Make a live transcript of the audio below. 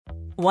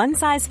One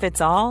size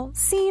fits all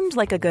seemed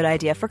like a good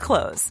idea for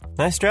clothes.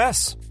 Nice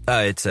dress.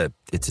 It's a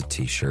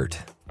t-shirt.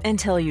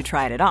 Until you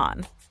tried it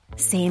on.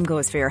 Same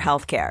goes for your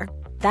healthcare.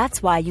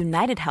 That's why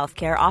United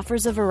Healthcare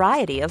offers a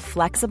variety of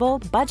flexible,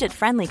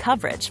 budget-friendly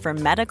coverage for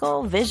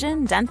medical,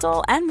 vision,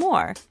 dental, and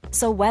more.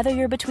 So whether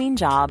you're between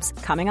jobs,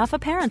 coming off a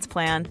parent's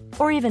plan,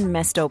 or even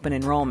missed open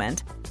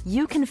enrollment,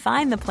 you can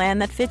find the plan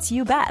that fits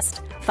you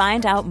best.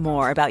 Find out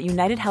more about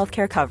United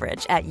Healthcare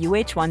coverage at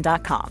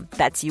uh1.com.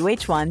 That's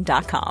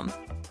uh1.com.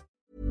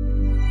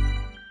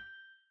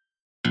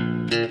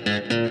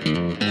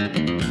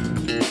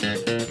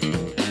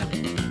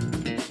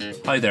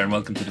 Hi there and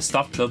welcome to the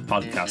Stop Club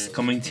podcast,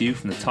 coming to you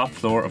from the top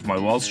floor of my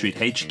Wall Street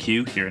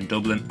HQ here in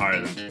Dublin,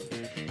 Ireland.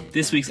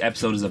 This week's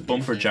episode is a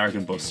bumper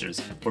jargon busters,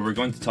 where we're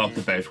going to talk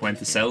about when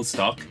to sell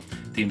stock,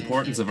 the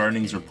importance of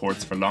earnings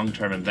reports for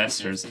long-term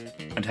investors,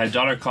 and how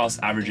dollar cost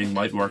averaging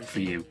might work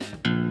for you.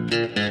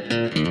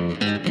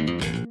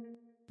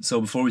 So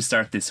before we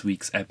start this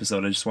week's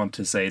episode, I just want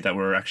to say that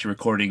we're actually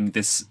recording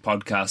this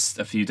podcast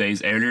a few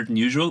days earlier than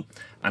usual,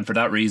 and for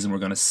that reason we're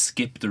going to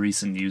skip the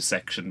recent news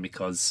section,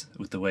 because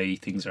with the way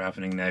things are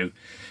happening now,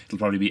 it'll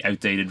probably be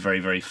outdated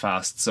very, very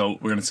fast. So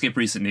we're going to skip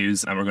recent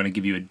news and we're going to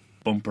give you a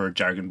bumper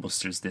jargon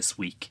busters this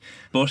week.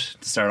 But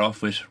to start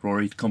off with,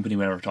 Rory, the company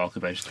we ever talk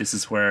about. This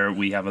is where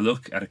we have a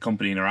look at a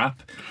company in our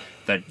app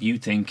that you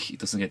think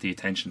doesn't get the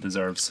attention it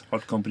deserves.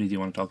 What company do you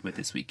want to talk about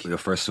this week? Well,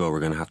 first of all, we're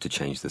going to have to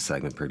change this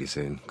segment pretty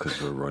soon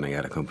because we're running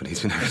out of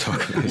companies we never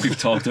talk about. We've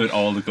talked about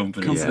all the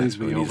companies.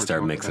 Yeah, we need to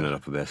start mixing it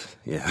up a bit.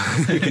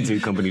 Yeah, you can do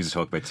companies to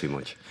talk about too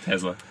much.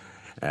 Tesla.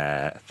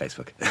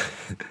 Facebook.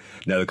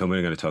 Now the company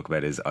we're going to talk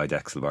about is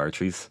IDEXX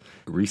Laboratories.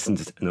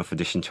 Recent enough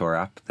addition to our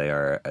app. They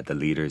are the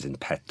leaders in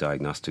pet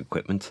diagnostic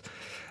equipment.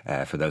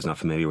 For those not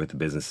familiar with the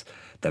business,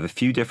 they have a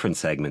few different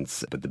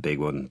segments, but the big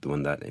one, the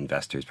one that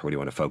investors probably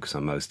want to focus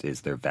on most,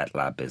 is their vet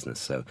lab business.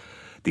 So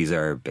these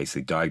are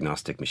basically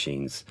diagnostic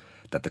machines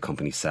that the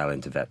company sell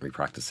into veterinary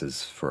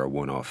practices for a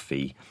one-off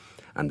fee.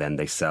 And then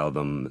they sell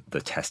them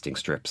the testing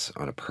strips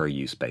on a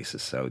per-use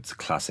basis. So it's a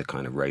classic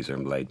kind of razor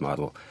and blade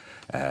model,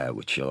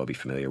 which you'll all be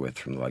familiar with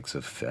from the likes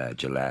of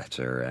Gillette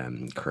or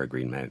Keurig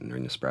Green Mountain or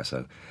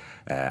Nespresso.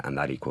 And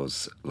that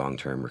equals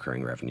long-term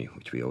recurring revenue,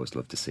 which we always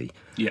love to see.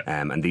 Yeah.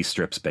 And these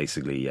strips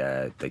basically,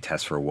 they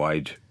test for a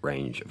wide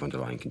range of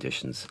underlying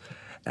conditions.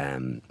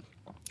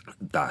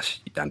 That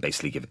and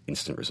basically give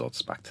instant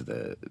results back to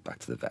the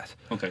vet.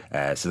 Okay.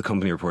 So the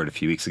company reported a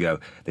few weeks ago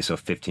they saw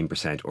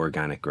 15%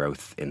 organic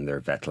growth in their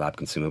vet lab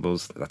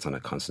consumables. That's on a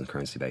constant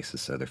currency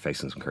basis, so they're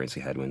facing some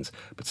currency headwinds,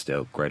 but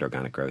still great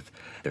organic growth.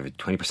 They have a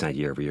 20%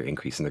 year-over-year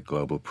increase in their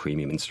global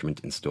premium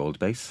instrument installed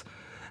base.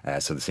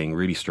 So they're seeing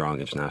really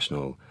strong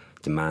international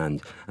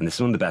demand, and this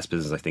is one of the best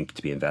businesses I think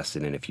to be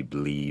invested in if you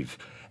believe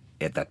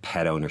that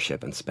pet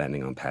ownership and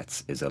spending on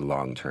pets is a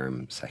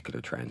long-term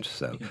secular trend.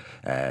 So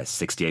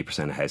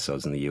 68% of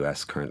households in the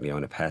US currently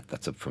own a pet.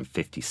 That's up from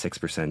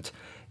 56%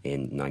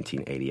 in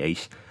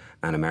 1988.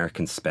 And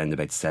Americans spend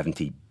about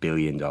 $70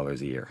 billion a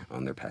year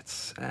on their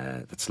pets.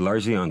 That's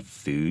largely on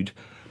food,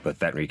 but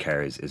veterinary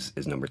care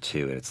is number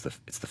two, and it's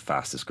the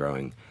fastest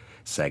growing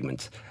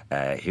segment.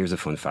 Here's a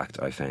fun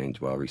fact I found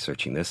while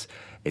researching this.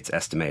 It's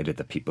estimated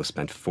that people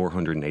spent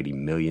 $480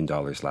 million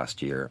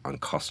last year on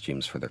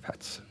costumes for their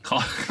pets.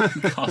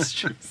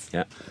 Costumes?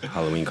 Yeah.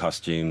 Halloween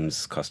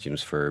costumes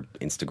for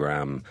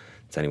Instagram.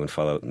 Does anyone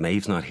follow?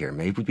 Maeve's not here.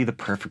 Maeve would be the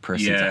perfect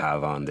person to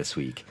have on this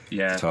week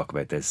to talk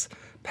about this.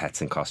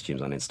 Pets in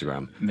costumes on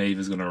Instagram. Maeve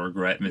is going to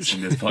regret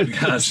missing this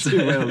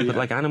podcast. But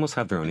like animals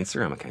have their own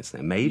Instagram accounts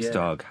now. Maeve's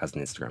dog has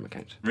an Instagram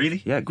account.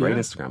 Really? Yeah, great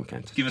Instagram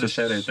account. Give it a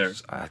shout out there.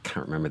 I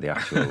can't remember the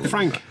actual...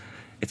 Frank.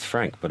 It's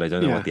Frank, but I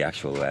don't know what the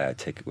actual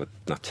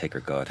not Ticker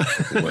God.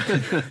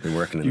 Been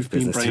working in this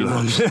business too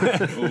long.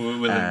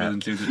 We'll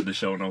include it in the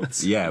show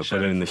notes. Yeah,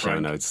 put it in the show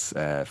notes.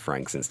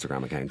 Frank's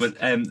Instagram account.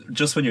 But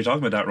just when you're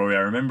talking about that, Rory,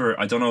 I remember,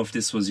 I don't know if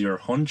this was your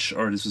hunch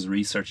or this was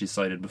research you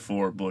cited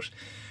before, but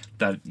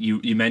that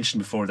you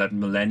mentioned before that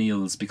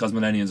millennials, because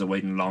millennials are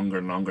waiting longer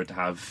and longer to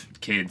have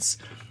kids,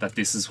 that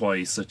this is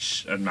why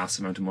such a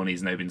massive amount of money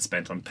is now being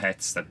spent on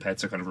pets, that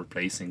pets are kind of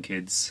replacing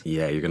kids.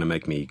 Yeah, you're going to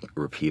make me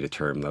repeat a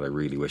term that I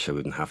really wish I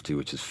wouldn't have to,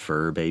 which is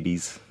fur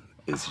babies.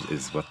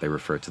 Is what they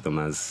refer to them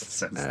as.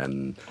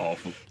 Sounds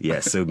awful. Yeah,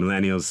 so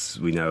millennials,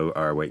 we know,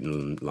 are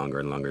waiting longer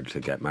and longer to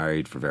get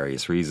married for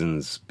various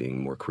reasons,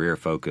 being more career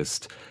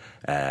focused.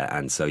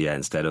 And so,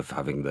 instead of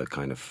having the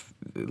kind of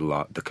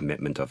the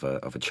commitment of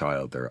a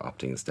child, they're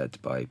opting instead to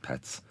buy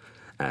pets,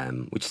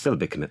 which is still a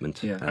big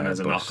commitment. Yeah, and there's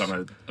a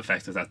knock-on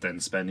effect of that then,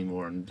 spending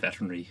more on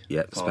veterinary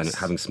costs.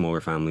 Having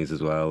smaller families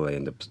as well. They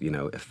end up,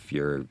 if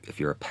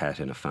you're a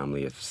pet in a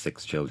family of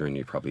 6 children,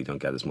 you probably don't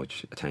get as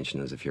much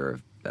attention as if you're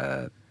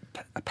a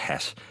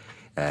pet.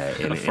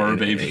 In a fur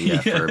baby.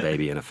 Fur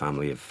baby in a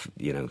family of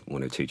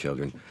 1 or 2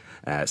 children.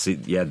 This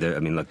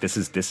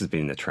has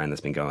been a trend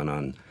that's been going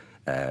on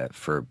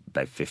for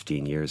about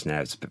 15 years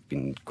now. It's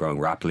been growing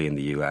rapidly in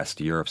the US.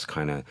 Europe's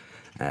kind of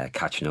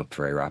catching up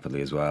very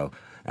rapidly as well.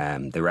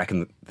 They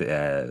reckon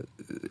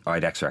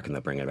IDEX reckon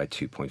they'll bring in about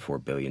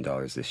 $2.4 billion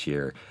this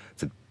year.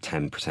 It's a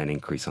 10%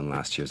 increase on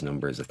last year's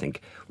numbers. I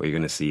think what you're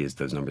going to see is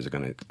those numbers are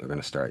going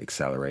to start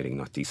accelerating,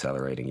 not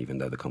decelerating, even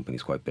though the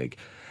company's quite big.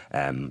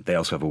 They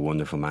also have a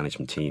wonderful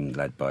management team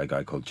led by a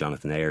guy called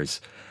Jonathan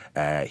Ayers.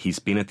 He's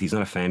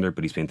not a founder,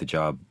 but he's been at the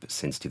job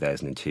since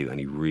 2002, and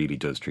he really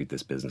does treat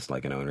this business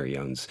like an owner he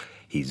owns.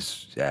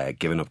 He's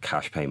given up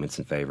cash payments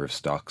in favour of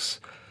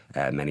stocks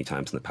many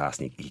times in the past,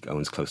 and he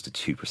owns close to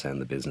 2% of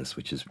the business,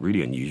 which is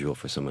really unusual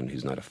for someone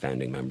who's not a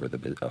founding member of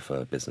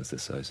a business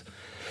this size.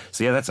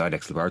 So yeah, that's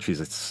IDEX Laboratories.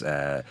 It's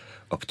up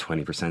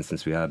 20%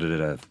 since we added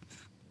it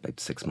about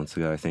 6 months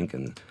ago, I think,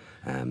 and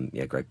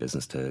great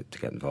business to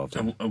get involved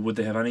in. And would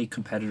they have any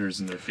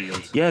competitors in their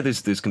field? Yeah,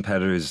 there's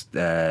competitors.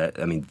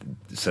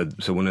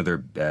 So one of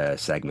their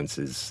segments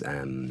is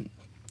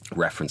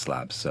reference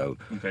labs. So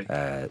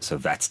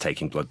vets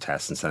taking blood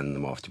tests and sending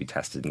them off to be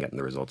tested and getting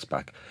the results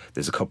back.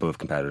 There's a couple of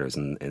competitors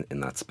in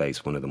that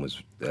space. One of them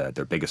was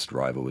their biggest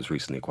rival was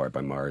recently acquired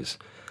by Mars.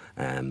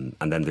 And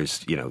then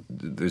there's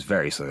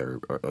various other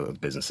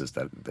businesses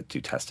that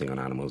do testing on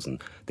animals,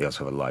 and they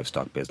also have a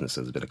livestock business.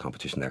 There's a bit of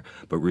competition there,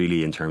 but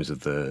really in terms of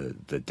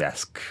the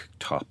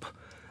desktop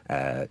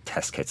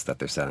test kits that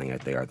they're selling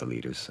out, they are the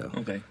leaders. So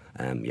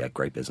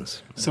great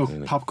business. So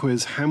pop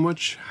quiz: how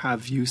much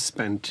have you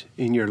spent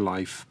in your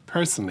life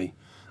personally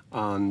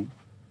on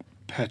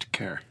pet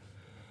care?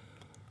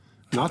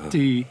 Not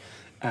the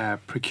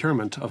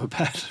procurement of a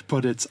pet,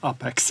 but its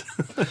OPEX,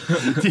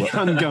 the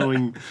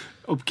ongoing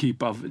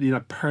upkeep of,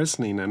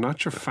 personally now,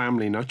 not your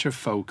family, not your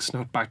folks,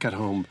 not back at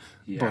home,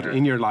 but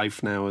in your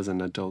life now as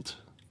an adult.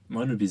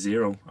 Mine would be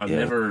zero. I've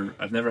never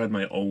had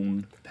my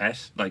own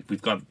pet. Like,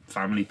 we've got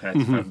family pets,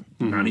 we've had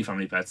many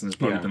family pets, and there's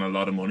probably been a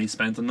lot of money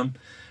spent on them.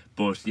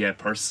 But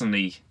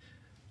personally,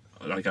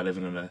 like, I live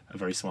in a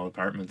very small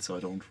apartment, so I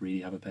don't really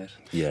have a pet.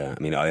 Yeah,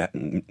 I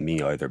mean,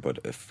 me either, but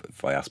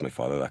if I asked my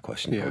father that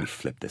question, he'd probably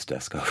flip this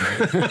desk over.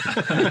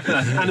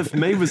 And if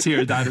Maeve was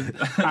here, that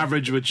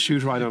average would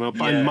shoot right on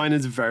up. And mine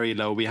is very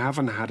low. We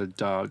haven't had a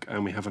dog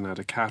and we haven't had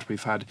a cat.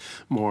 We've had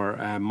more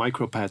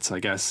micro pets,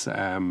 I guess,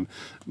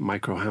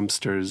 micro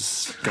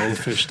hamsters,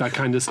 goldfish, that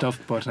kind of stuff.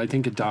 But I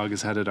think a dog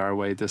is headed our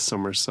way this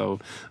summer, so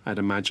I'd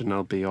imagine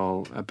I'll be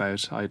all about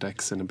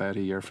IDEX in about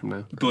a year from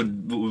now. But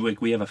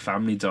like, we have a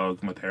family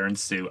dog, my parents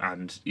do,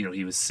 and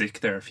he was sick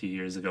there a few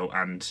years ago,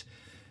 and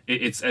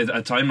it's at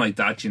a time like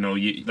that, you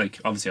like,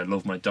 obviously I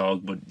love my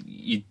dog, but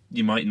you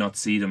might not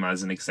see them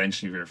as an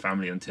extension of your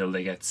family until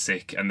they get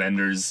sick, and then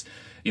there's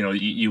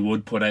you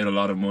would put out a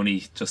lot of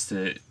money just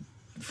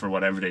for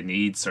whatever they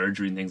need,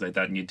 surgery and things like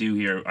that. And you do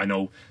hear, I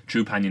know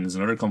Trupanion is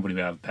another company,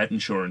 we have pet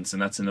insurance,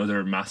 and that's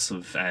another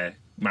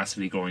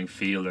massively growing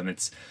field. And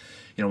it's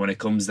when it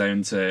comes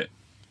down to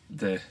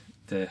the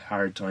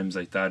hard times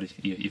like that,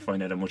 you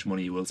find out how much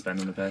money you will spend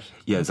on a pet.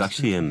 Yeah, it's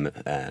actually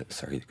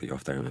sorry to cut you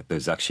off there.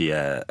 There's actually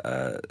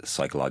a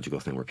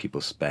psychological thing where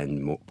people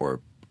spend more, or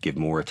give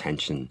more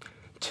attention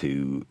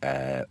to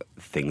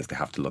things they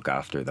have to look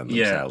after them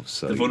themselves.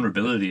 So the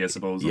vulnerability, I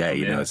suppose.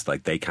 It's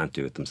like they can't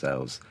do it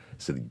themselves.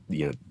 So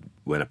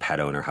when a pet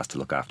owner has to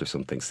look after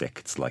something sick,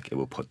 it's like it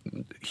will put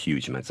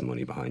huge amounts of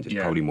money behind it.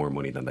 Probably more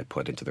money than they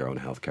put into their own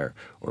healthcare,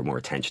 or more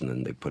attention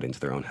than they put into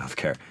their own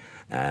healthcare.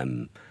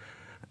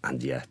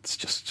 It's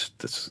just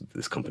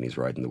this company's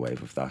riding the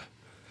wave of that.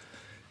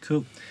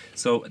 Cool.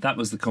 So that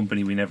was the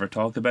company we never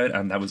talk about,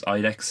 and that was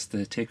IDEX.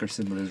 The ticker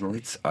symbol is Rory.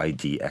 It's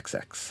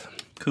IDXX.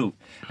 Cool.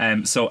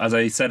 So as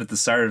I said at the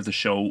start of the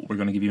show, we're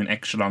going to give you an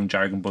extra long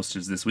Jargon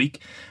Busters this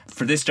week.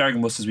 For this Jargon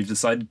Busters, we've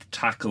decided to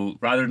tackle,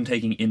 rather than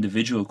taking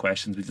individual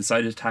questions, we've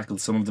decided to tackle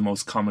some of the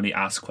most commonly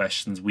asked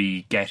questions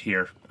we get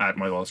here at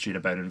My Wall Street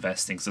about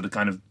investing. So the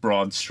kind of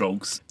broad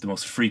strokes, the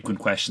most frequent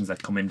questions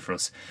that come in for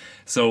us.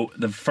 So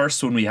the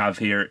first one we have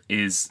here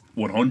is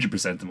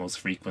 100% the most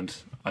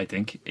frequent, I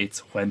think. It's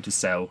when to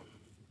sell.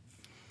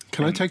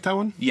 Can I take that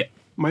one? Yeah.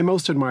 My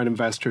most admired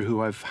investor,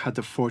 who I've had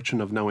the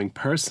fortune of knowing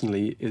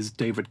personally, is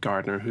David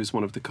Gardner, who's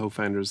one of the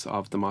co-founders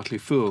of The Motley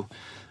Fool.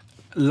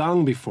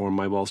 Long before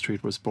My Wall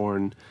Street was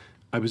born,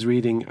 I was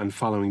reading and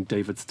following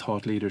David's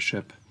thought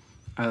leadership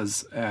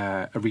as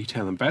a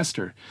retail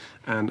investor.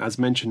 And as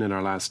mentioned in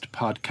our last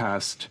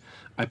podcast,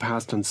 I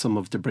passed on some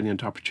of the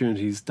brilliant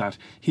opportunities that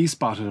he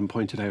spotted and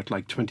pointed out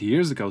like 20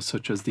 years ago,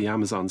 such as the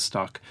Amazon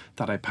stock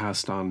that I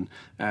passed on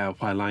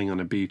while lying on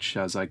a beach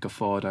as I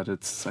guffawed at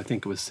its, I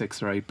think it was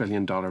 $6 or $8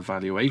 billion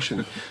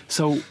valuation.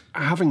 So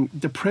having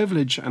the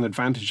privilege and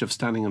advantage of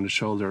standing on the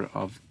shoulder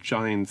of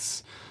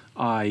giants,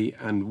 I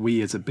and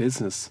we as a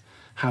business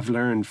have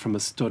learned from a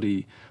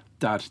study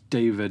that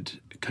David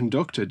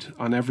conducted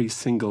on every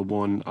single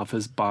one of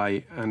his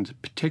buy and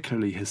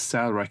particularly his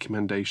sell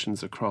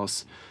recommendations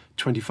across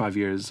 25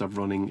 years of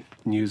running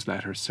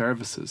newsletter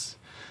services.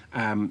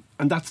 And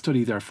that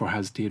study therefore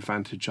has the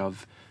advantage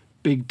of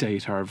big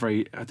data, or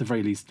at the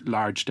very least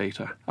large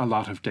data, a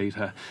lot of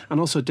data, and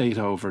also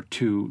data over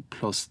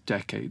 2+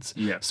 decades.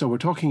 Yeah. So we're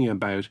talking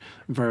about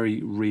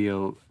very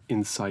real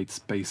insights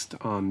based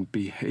on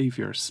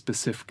behavior,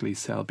 specifically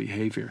cell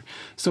behavior.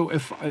 So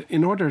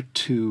in order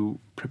to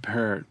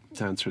prepare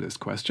to answer this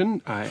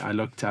question, I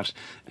looked at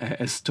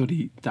a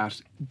study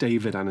that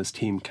David and his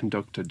team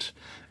conducted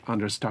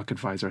under Stock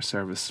Advisor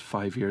service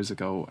 5 years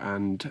ago,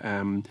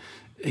 and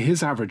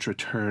his average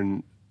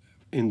return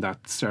in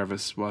that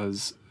service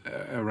was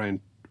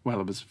around,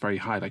 well, it was very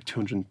high, like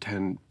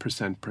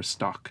 210% per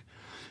stock.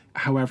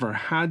 However,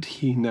 had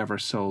he never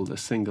sold a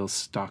single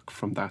stock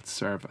from that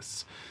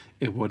service,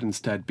 it would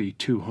instead be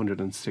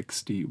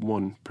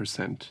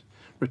 261%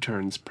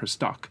 returns per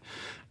stock.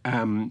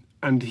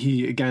 And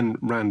he again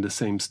ran the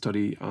same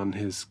study on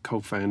his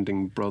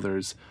co-founding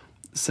brother's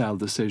sell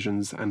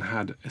decisions and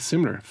had a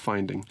similar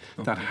finding,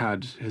 that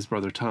had his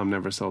brother Tom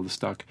never sold a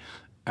stock,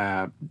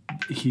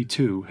 he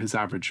too, his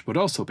average would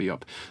also be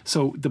up.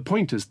 So the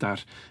point is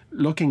that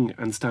looking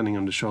and standing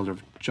on the shoulder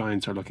of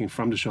giants, or looking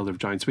from the shoulder of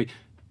giants,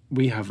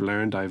 we have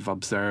learned, I've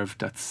observed,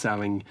 that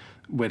selling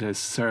with a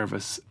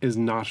service is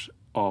not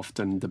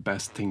often the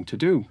best thing to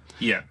do.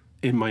 Yeah.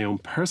 In my own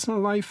personal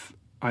life,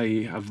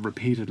 I have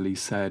repeatedly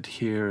said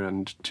here,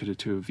 and to the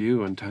two of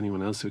you and to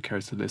anyone else who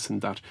cares to listen,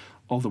 that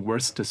all the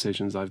worst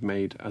decisions I've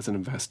made as an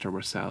investor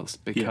were sells,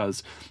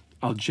 because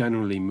I'll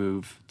generally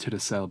move to the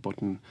sell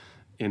button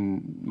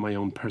in my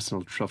own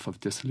personal trough of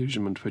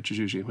disillusionment, which is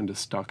usually when the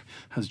stock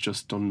has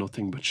just done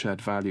nothing but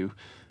shed value,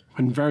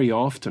 when very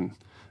often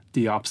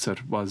the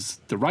opposite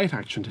was the right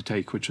action to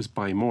take, which is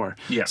buy more.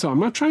 Yeah. So I'm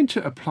not trying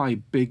to apply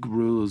big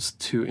rules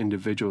to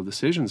individual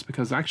decisions,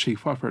 because actually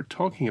what we're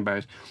talking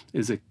about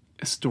is a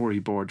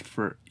storyboard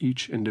for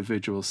each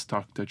individual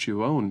stock that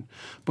you own.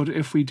 But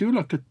if we do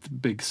look at the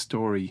big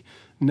story,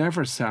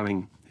 never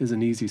selling is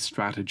an easy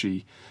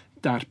strategy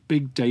that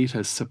big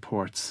data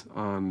supports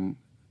on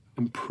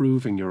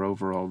improving your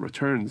overall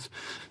returns.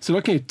 So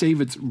looking at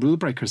David's Rule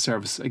Breaker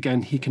service,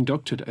 again, he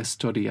conducted a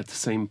study at the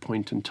same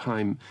point in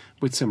time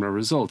with similar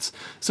results.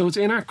 So it's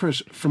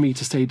inaccurate for me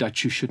to say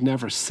that you should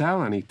never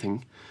sell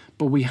anything,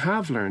 but we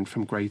have learned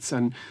from greats,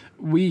 and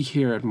we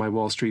here at My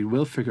Wall Street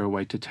will figure a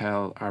way to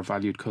tell our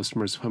valued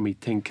customers when we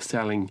think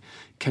selling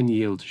can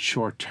yield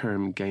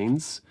short-term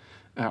gains,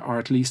 or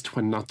at least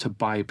when not to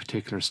buy a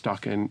particular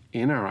stock in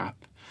our app.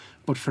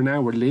 But for now,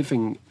 we're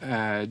living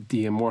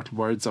the immortal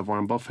words of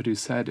Warren Buffett, who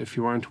said, if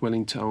you aren't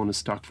willing to own a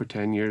stock for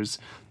 10 years,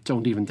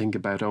 don't even think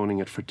about owning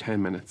it for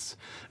 10 minutes.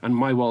 And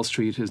My Wall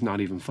Street is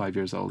not even 5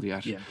 years old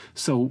yet. Yeah.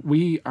 So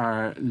we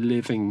are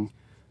living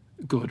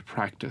good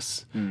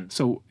practice.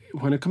 So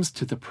when it comes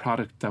to the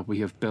product that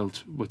we have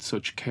built with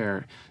such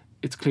care,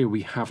 it's clear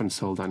we haven't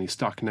sold any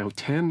stock. Now,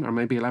 10 or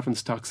maybe 11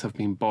 stocks have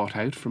been bought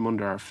out from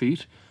under our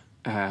feet,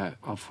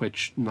 of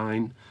which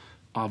 9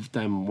 of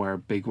them were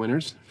big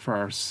winners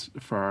for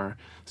our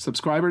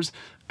subscribers.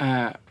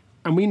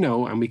 And we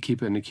know, and we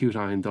keep an acute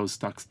eye on those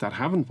stocks that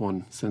haven't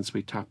won since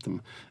we tapped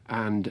them.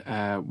 And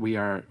we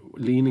are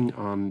leaning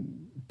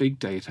on big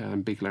data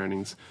and big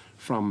learnings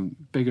from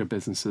bigger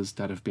businesses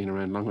that have been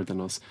around longer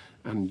than us,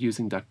 and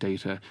using that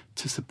data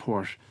to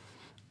support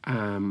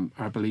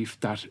our belief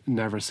that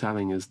never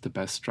selling is the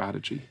best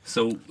strategy.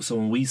 So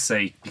when we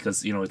say,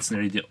 because it's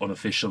nearly the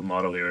unofficial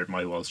motto here at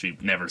My Wall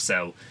Street, never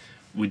sell,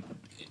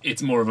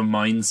 it's more of a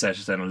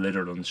mindset than a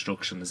literal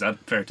instruction. Is that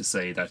fair to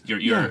say, that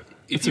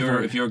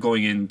if you're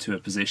going into a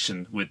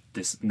position with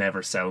this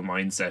never sell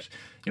mindset,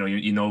 if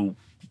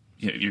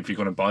you're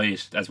going to buy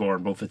it, as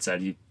Warren Buffett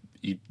said,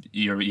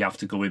 you have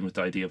to go in with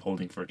the idea of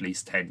holding for at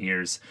least 10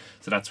 years.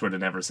 So that's where the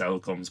never sell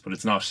comes. But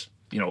it's not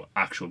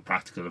actual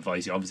practical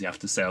advice. You obviously have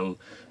to sell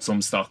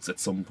some stocks at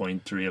some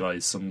point to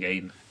realise some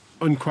gain.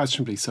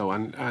 Unquestionably so,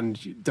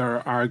 and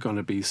there are going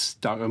to be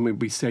stock. I mean,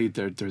 we say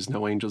there's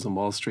no angels on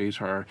Wall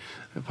Street, or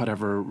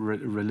whatever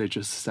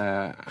religious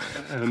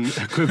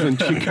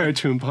equivalent you care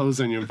to impose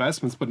on your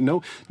investments, but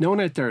no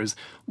one out there is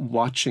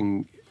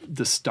watching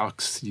the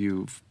stocks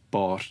you've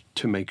bought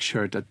to make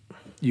sure that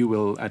you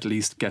will at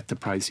least get the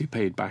price you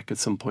paid back at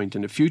some point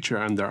in the future.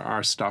 And there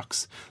are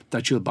stocks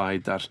that you'll buy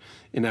that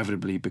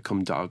inevitably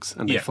become dogs,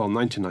 and they fall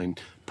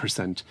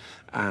 99%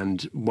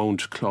 and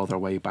won't claw their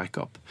way back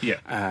up.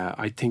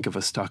 I think of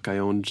a stock I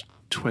owned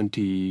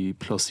 20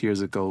 plus years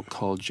ago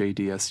called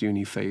JDS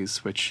Uniphase,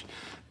 which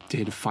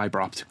did fibre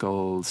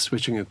optical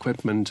switching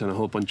equipment and a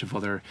whole bunch of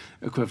other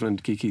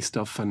equivalent geeky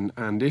stuff,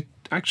 and it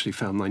actually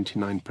fell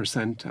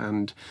 99%.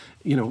 And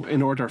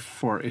in order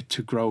for it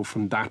to grow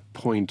from that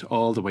point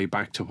all the way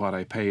back to what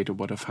I paid, it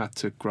would have had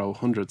to grow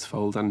hundreds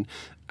fold. And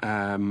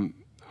I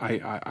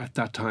at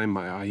that time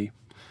I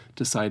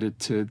decided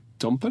to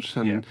dump it,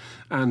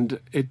 and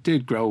it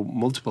did grow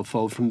multiple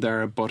fold from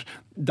there, but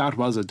that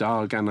was a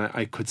dog, and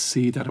I could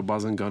see that it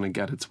wasn't going to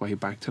get its way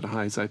back to the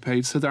highs I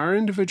paid. So there are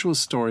individual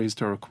stories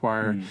that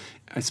require,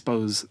 I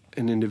suppose,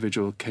 an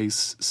individual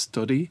case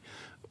study,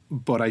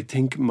 but I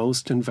think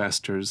most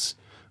investors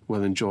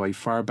will enjoy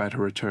far better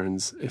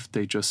returns if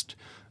they just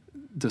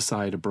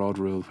decide a broad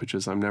rule, which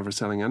is I'm never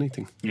selling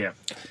anything.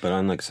 But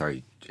on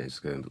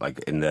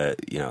in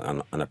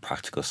the on a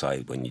practical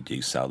side, when you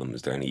do sell them,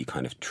 is there any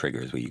kind of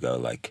triggers where you go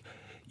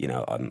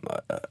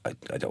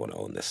I don't want to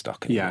own this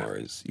stock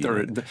anymore.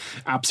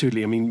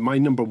 Absolutely. I mean, my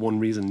number one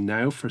reason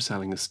now for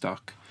selling a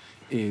stock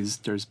is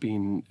there's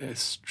been a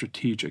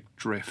strategic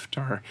drift,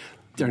 or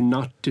they're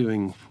not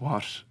doing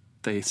what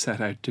they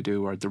set out to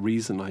do, or the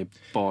reason I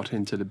bought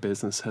into the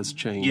business has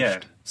changed. Yeah.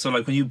 So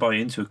like when you buy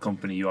into a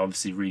company, you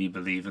obviously really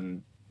believe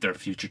in their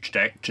future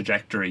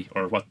trajectory,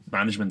 or what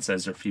management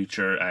says their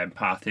future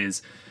path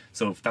is.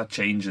 So if that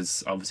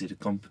changes, obviously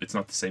it's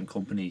not the same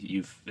company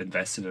you've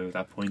invested in at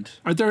that point.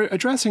 Are they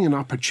addressing an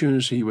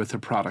opportunity with a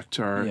product,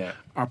 or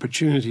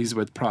opportunities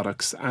with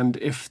products? And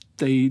if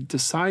they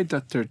decide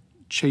that they're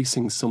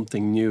chasing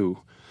something new,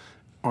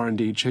 or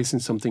indeed chasing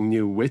something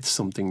new with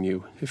something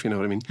new, if you know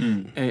what I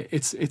mean,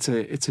 it's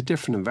a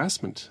different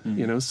investment.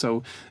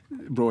 So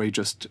Roy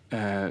just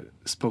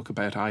spoke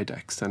about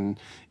IDEX, and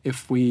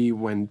if we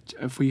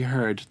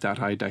heard that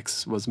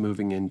IDEX was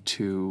moving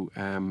into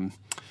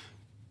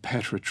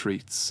pet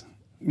retreats,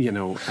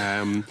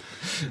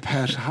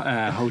 pet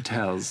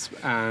hotels,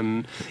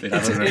 and they'd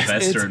have an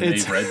investor in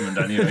Dave Redmond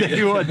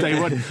anyway. They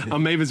would.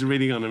 Mavis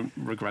really going to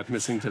regret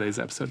missing today's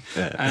episode.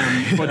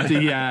 But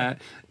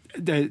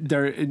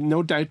there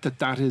no doubt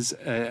that is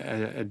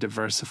a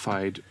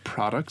diversified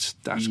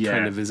product that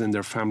kind of is in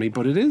their family,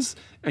 but it is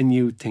a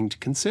new thing to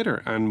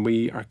consider, and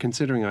we are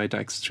considering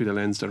IDEX through the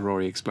lens that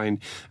Rory explained.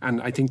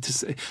 And I think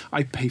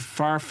I pay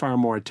far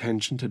more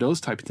attention to those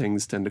type of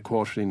things than the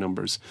quarterly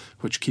numbers,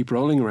 which keep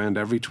rolling around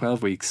every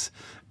 12 weeks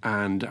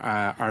and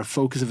are a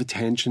focus of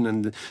attention,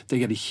 and they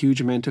get a huge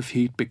amount of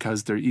heat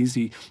because they're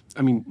easy.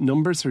 I mean,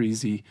 numbers are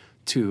easy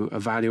to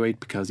evaluate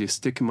because you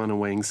stick them on a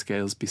weighing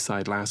scales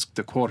beside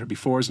the quarter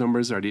before's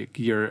numbers or the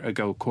year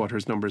ago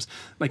quarter's numbers.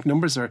 Like,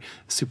 numbers are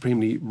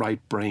supremely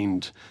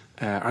left-brained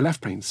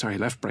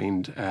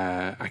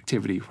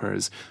activity,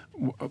 whereas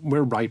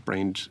we're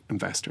right-brained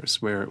investors,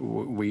 where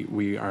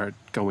we are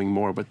going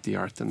more with the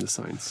art than the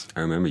science. I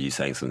remember you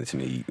saying something to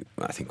me,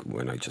 I think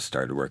when I just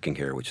started working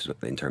here, which is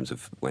in terms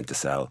of when to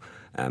sell.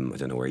 I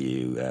don't know where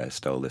you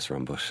stole this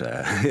from, but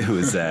it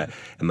was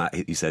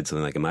you said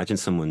something like, imagine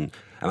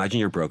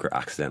your broker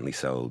accidentally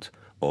sold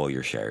all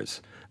your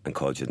shares and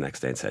called you the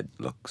next day and said,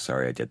 look,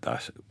 sorry, I did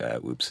that,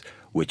 whoops,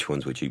 which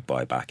ones would you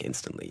buy back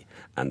instantly?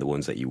 And the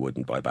ones that you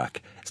wouldn't buy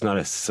back, it's not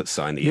a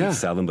sign that you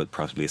sell them, but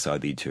possibly a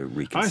sign that you to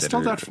reconsider. I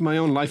stole that from my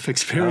own life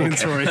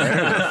experience. Okay.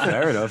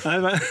 Fair enough.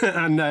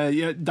 And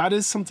that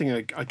is something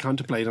I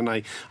contemplate, and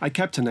I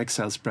kept an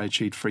Excel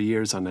spreadsheet for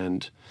years on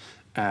end,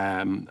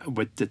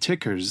 with the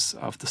tickers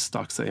of the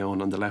stocks I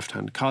own on the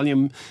left-hand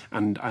column,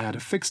 and I had a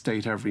fixed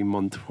date every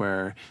month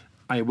where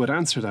I would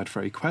answer that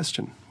very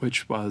question,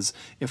 which was,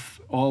 if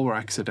all were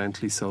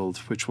accidentally sold,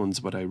 which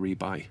ones would I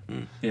rebuy?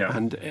 Yeah.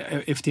 And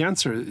if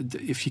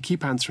you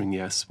keep answering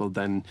yes, well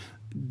then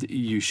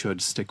you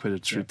should stick with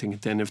it through thinking.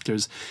 Then if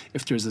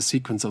there's a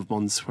sequence of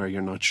months where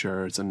you're not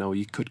sure, it's a no,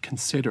 you could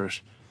consider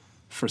it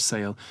for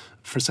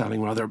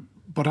selling rather.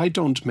 But I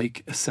don't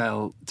make a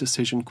sell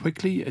decision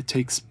quickly. It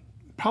takes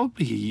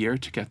probably a year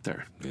to get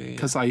there,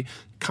 because I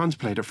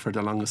contemplate it for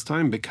the longest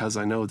time, because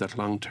I know that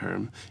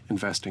long-term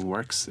investing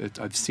works.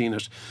 I've seen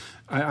it.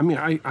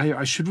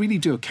 I should really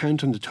do a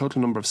count on the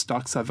total number of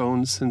stocks I've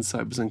owned since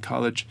I was in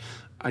college.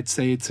 I'd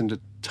say it's in the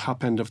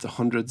top end of the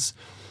hundreds.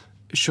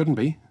 It shouldn't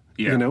be,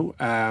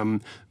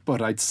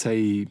 but I'd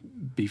say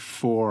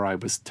before I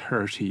was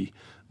 30,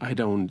 I'd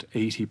owned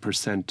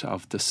 80%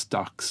 of the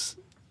stocks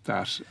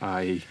that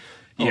I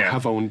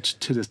have owned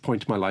to this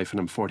point in my life, and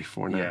I'm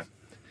 44 now. Yeah.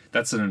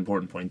 That's an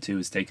important point too,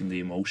 is taking the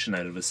emotion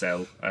out of a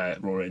sell.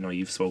 Rory, I know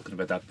you've spoken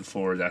about that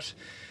before, that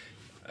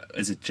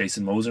is it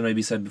Jason Moser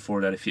maybe said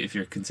before that if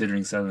you're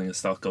considering selling a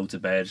stock, go to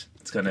bed.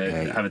 It's going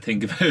to have a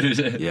think about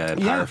it.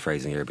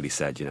 Paraphrasing here, but he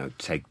said,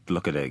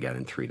 look at it again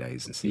in 3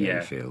 days and see how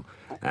you feel.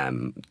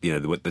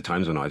 The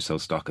times when I've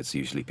sold stock, it's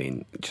usually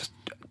been just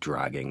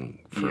dragging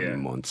for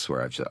months,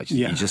 where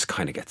you just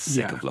kind of get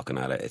sick of looking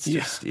at it. It's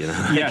just,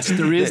 Yes,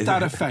 there is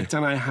that effect,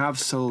 and I have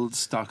sold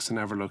stocks and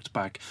never looked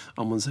back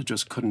on ones I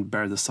just couldn't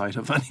bear the sight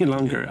of any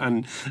longer,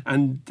 and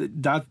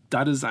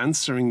that is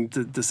answering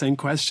the same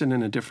question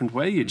in a different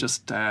way. You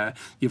just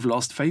you've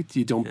lost faith,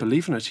 you don't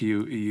believe in it,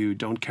 you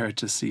don't care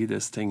to see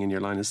this thing in your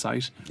line of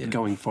sight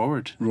going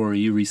forward. Rory,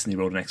 you recently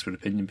wrote an expert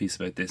opinion piece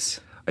about this.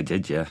 I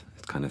did, yeah.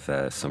 It kind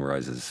of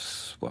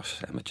summarises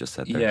what Emma just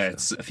said there. Yeah,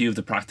 it's a few of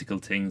the practical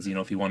things,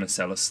 if you want to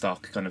sell a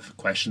stock, kind of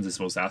questions I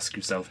suppose to ask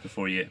yourself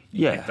before you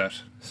make that.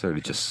 Sort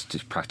of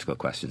just practical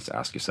questions to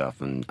ask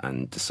yourself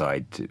and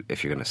decide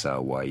if you're going to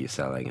sell, why you're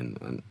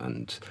selling,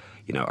 and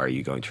are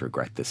you going to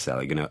regret this sell?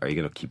 Are you going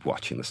to keep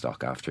watching the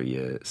stock after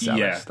you sell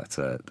it?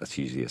 That's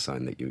usually a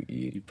sign that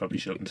you probably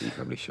shouldn't. You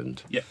probably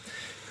shouldn't. Yeah.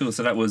 Cool.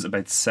 So that was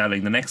about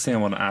selling. The next thing I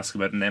want to ask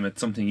about, and Emmett,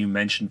 something you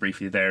mentioned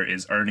briefly there,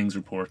 is earnings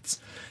reports.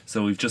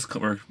 So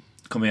we're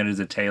coming out of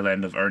the tail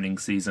end of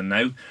earnings season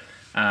now.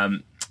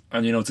 And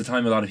it's a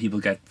time a lot of people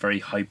get very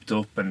hyped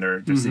up, and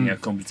they're seeing how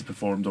companies have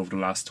performed over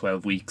the last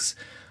 12 weeks.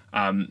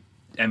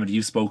 Emmett,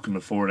 you've spoken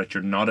before that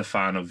you're not a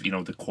fan of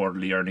the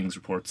quarterly earnings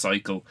report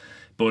cycle,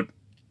 but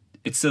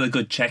it's still a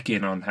good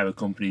check-in on how a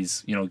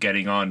company's,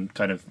 getting on,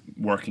 kind of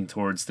working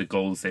towards the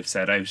goals they've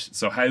set out.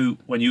 So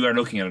when you are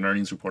looking at an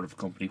earnings report of a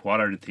company, what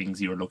are the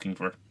things you are looking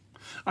for?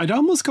 I'd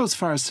almost go as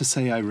far as to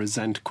say I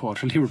resent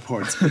quarterly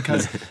reports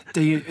because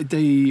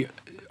they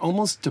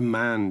almost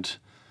demand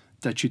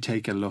that you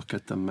take a look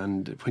at them.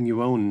 And when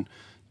you own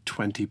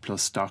 20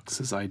 plus stocks,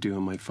 as I do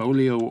in my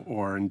folio,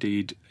 or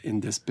indeed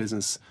in this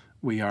business,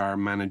 we are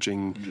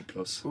managing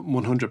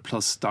 100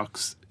 plus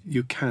stocks,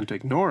 you can't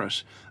ignore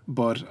it.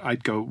 But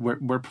I'd go,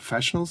 we're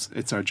professionals.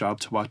 It's our job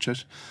to watch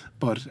it.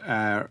 But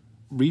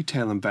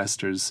retail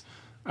investors,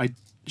 I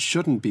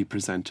shouldn't be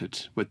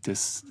presented with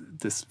this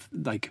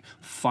like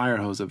fire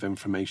hose of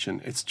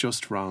information. It's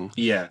just wrong.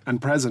 Yeah.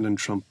 And President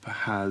Trump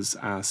has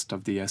asked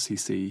of the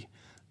SEC,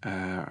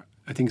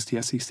 I think it's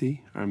the SEC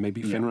or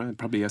maybe FINRA,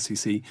 probably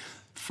SEC,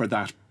 for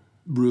that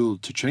rule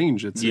to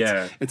change.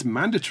 It's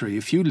mandatory.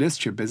 If you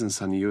list your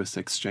business on a US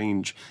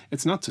exchange,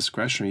 it's not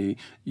discretionary.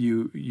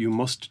 You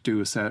must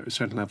do a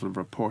certain level of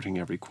reporting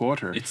every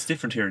quarter. It's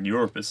different here in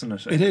Europe, isn't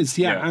it? It is,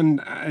 yeah.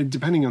 And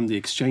depending on the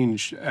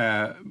exchange,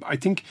 I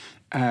think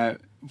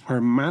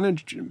where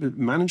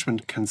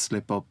management can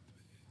slip up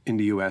in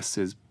the US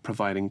is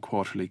providing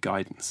quarterly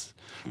guidance.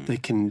 They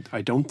can.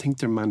 I don't think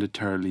they're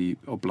mandatorily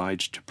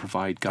obliged to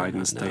provide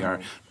guidance. No. They are.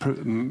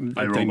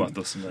 iRobot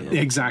doesn't.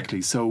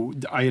 Exactly. So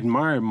I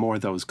admire more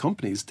those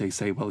companies. They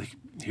say, well,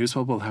 here's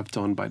what we'll have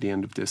done by the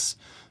end of this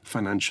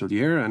financial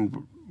year,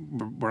 and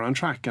we're on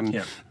track.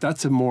 And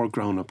that's a more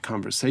grown-up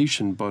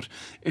conversation, but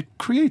it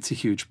creates a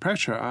huge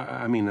pressure.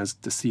 I mean, as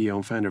the CEO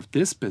and founder of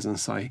this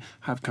business, I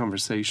have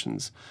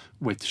conversations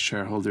with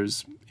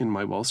shareholders in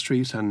my Wall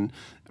Street, and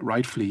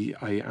rightfully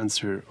I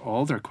answer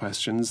all their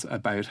questions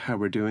about how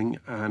we're doing,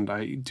 and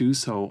I do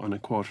so on a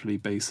quarterly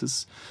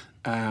basis.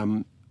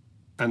 And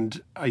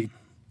I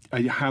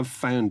have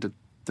found that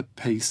the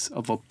pace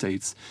of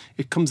updates,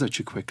 it comes at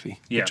you quickly.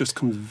 It just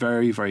comes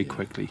very, very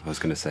quickly. I was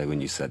going to say, when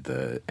you said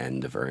the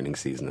end of earnings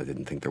season, I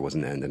didn't think there was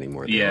an end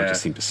anymore. They all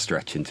just seem to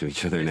stretch into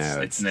each other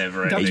now. It's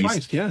never ending. That's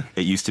right, yeah.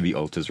 It used to be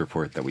Ulta's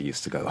report that we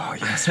used to go, oh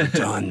yes, we're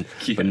done.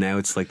 But now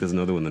it's like there's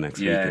another one the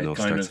next week and it all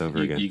starts over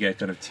again. You get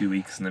kind of 2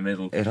 weeks in the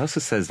middle. It also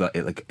says that,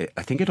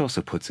 I think it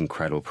also puts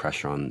incredible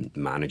pressure on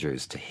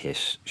managers to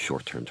hit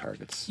short-term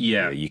targets.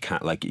 Yeah. You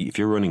can't, like, if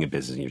you're running a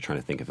business and you're trying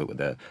to think of it with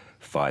a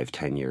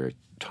 5-10 year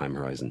time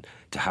horizon,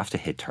 to have to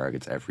hit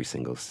targets every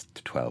single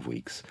 12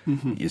 weeks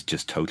is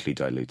just totally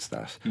dilutes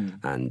that.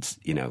 And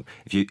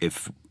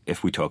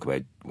if we talk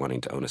about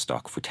wanting to own a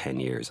stock for 10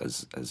 years,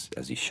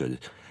 as you should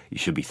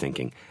be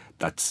thinking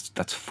that's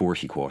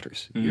 40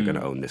 quarters you're going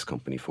to own this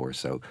company for.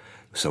 So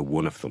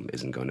one of them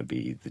isn't going to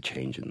be the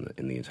change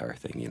in the entire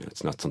thing.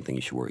 It's not something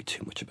you should worry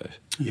too much about.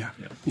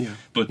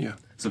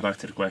 So back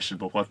to the question,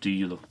 but what do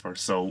you look for?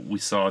 So we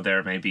saw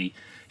there, maybe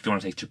if you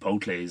want to take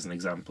Chipotle as an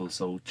example,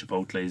 so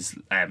Chipotle's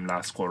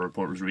last quarter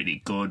report was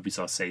really good. We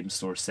saw same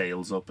store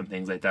sales up and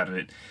things like that,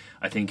 and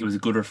I think it was a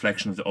good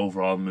reflection of the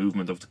overall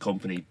movement of the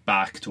company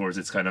back towards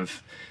its kind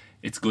of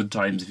its good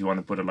times, if you want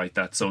to put it like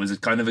that. So is it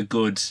kind of a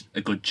good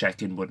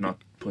check-in, but not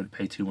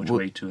pay too much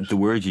weight to it? The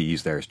word you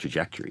use there is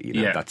trajectory.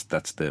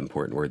 That's the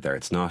important word there.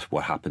 It's not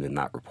what happened in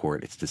that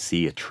report. It's to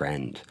see a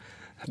trend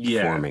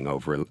forming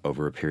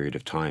over a period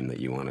of time that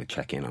you want to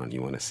check in on.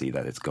 You want to see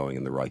that it's going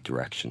in the right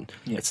direction.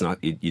 It's not.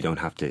 You don't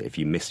have to. If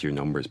you miss your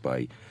numbers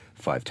by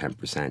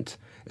 5-10%,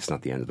 it's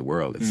not the end of the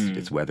world.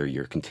 It's whether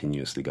you're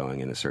continuously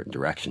going in a certain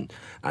direction.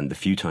 And the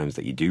few times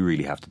that you do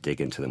really have to dig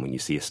into them, when you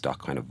see a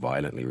stock kind of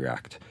violently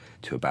react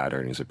to a bad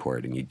earnings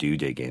report, and you do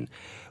dig in,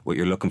 what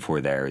you're looking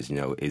for there is,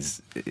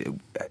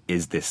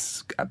 is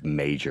this a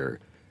major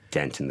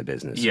dent in the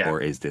business, or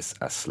is this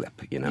a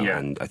slip?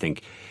 And I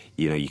think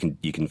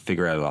you can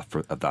figure out a lot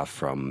of that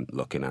from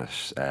looking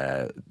at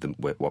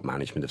what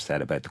management have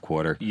said about the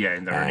quarter.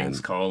 In the earnings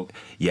call.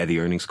 The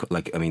earnings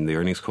the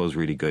earnings call is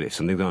really good. If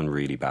something's gone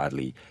really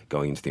badly,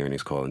 going into the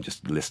earnings call and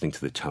just listening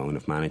to the tone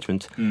of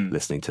management,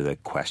 listening to the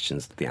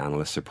questions that the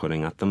analysts are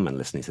putting at them, and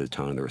listening to the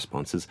tone of the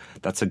responses,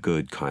 that's a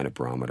good kind of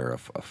barometer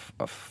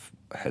of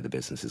how the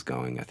business is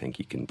going. I think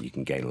you can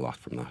gain a lot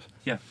from that.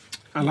 Yeah.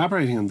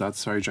 Elaborating on that,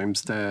 sorry,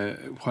 James,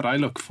 what I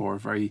look for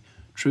very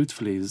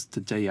truthfully is the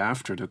day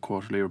after the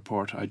quarterly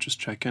report, I just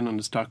check in on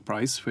the stock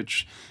price,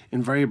 which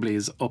invariably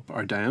is up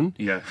or down,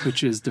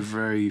 which is the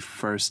very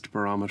first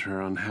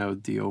barometer on how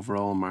the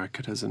overall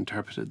market has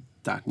interpreted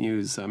that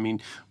news. I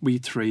mean, we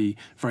three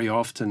very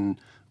often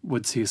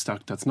would see a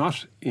stock that's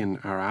not in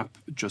our app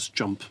just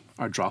jump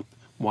or drop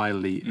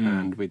wildly,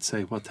 and we'd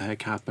say, what the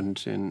heck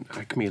happened in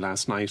Acme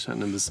last night?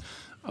 And it was,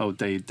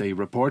 they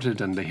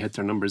reported and they hit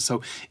their numbers.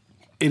 So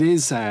it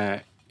is,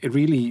 it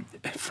really,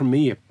 for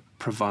me, it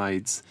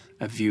provides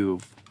a view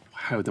of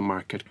how the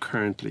market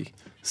currently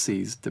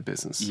sees the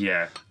business.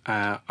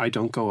 I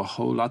don't go a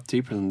whole lot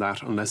deeper than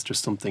that unless there's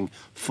something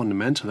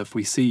fundamental. If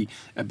we see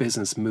a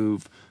business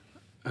move,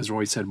 as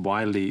Roy said,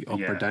 wildly up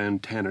or down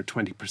 10 or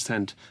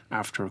 20%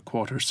 after a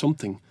quarter,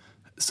 something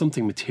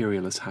something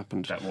material has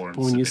happened. That warrants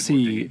but when a you bit more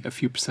see digging. a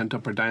few percent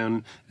up or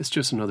down, it's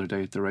just another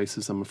day at the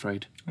races, I'm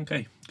afraid.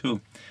 Okay,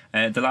 cool.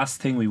 The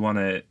last thing we want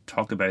to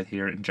talk about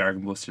here in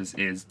Jargon Busters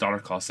is dollar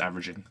cost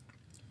averaging.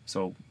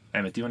 So,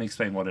 Emmett, do you want to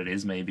explain what it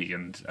is maybe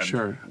and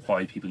Sure.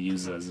 why people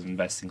use it as an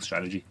investing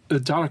strategy?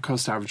 Dollar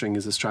cost averaging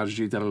is a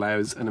strategy that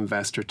allows an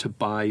investor to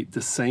buy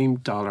the same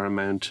dollar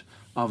amount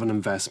of an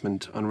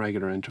investment on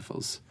regular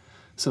intervals.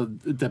 So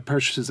the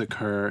purchases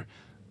occur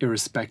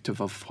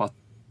irrespective of what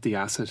the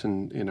asset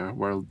in our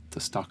world, the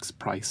stock's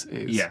price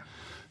is. Yeah.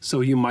 So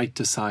you might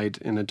decide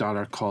in a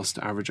dollar cost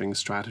averaging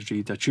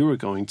strategy that you are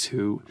going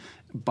to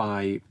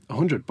buy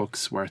 100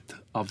 books worth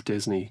of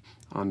Disney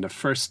on the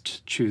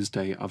first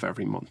Tuesday of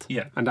every month.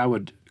 Yeah. And that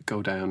would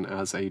go down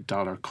as a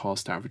dollar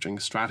cost averaging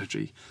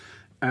strategy.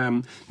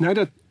 Now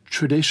that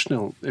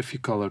traditional, if you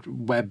call it,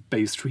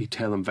 web-based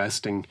retail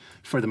investing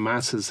for the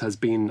masses has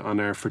been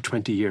on air for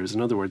 20 years. In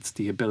other words,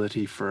 the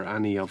ability for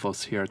any of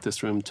us here at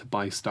this room to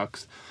buy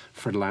stocks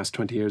for the last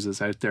 20 years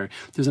is out there.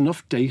 There's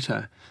enough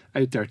data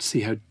out there to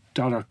see how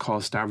dollar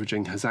cost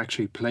averaging has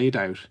actually played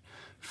out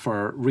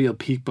for real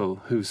people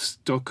who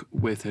stuck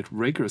with it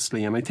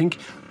rigorously. And I think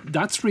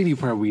that's really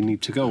where we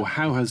need to go.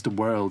 How has the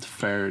world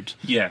fared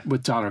Yeah.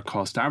 with dollar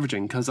cost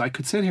averaging? Because I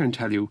could sit here and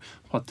tell you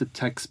what the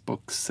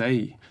textbooks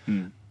say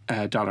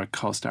dollar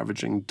cost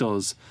averaging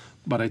does,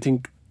 but I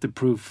think the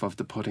proof of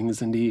the pudding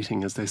is in the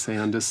eating, as they say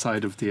on this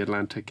side of the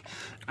Atlantic.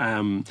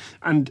 And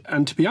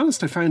to be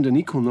honest, I found an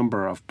equal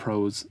number of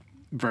pros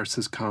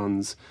versus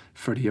cons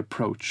for the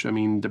approach. I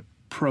mean, the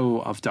pro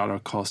of dollar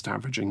cost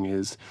averaging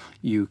is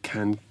you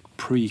can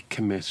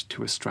pre-commit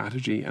to a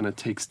strategy and it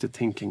takes the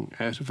thinking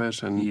out of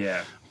it. And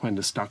Yeah. when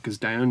the stock is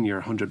down,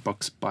 your 100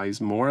 bucks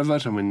buys more of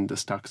it, and when the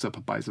stock's up,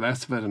 it buys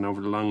less of it, and over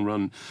the long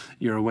run,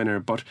 you're a winner.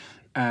 But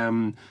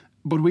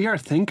we are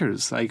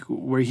thinkers. Like,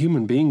 we're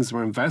human beings.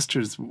 We're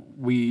investors.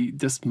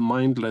 This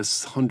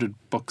mindless 100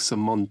 bucks a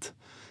month,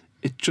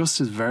 it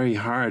just is very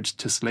hard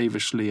to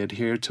slavishly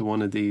adhere to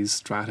one of these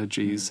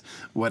strategies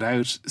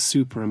without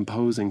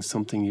superimposing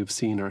something you've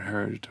seen or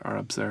heard or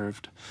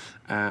observed.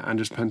 And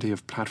there's plenty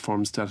of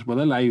platforms that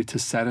will allow you to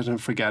set it and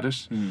forget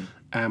it.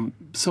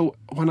 So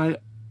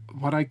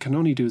what I can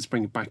only do is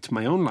bring it back to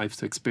my own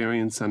life's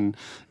experience, and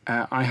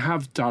I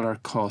have dollar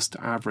cost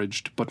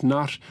averaged, but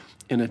not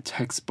in a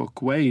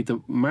textbook way.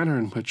 The manner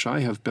in which I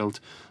have built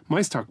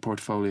my stock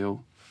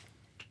portfolio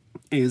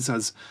is,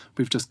 as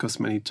we've discussed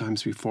many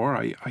times before,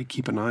 I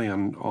keep an eye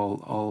on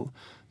all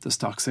the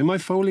stocks in my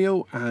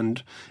folio,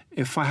 and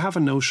if I have a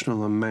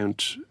notional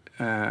amount,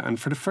 and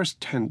for the first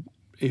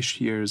 10-ish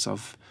years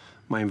of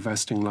my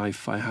investing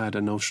life, I had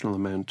a notional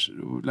amount,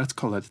 let's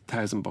call it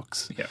 1,000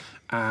 bucks. Yeah.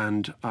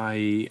 And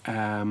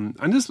I'm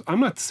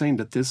not saying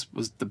that this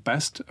was the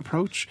best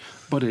approach,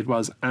 but it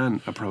was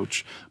an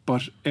approach.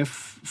 But if,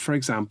 for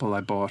example, I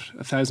bought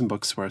 1,000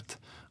 bucks worth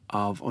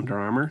of Under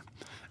Armour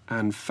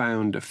and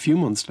found a few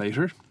months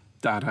later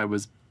that I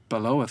was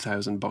below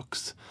 1,000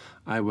 bucks,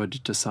 I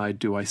would decide,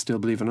 do I still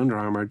believe in Under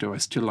Armour? Do I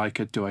still like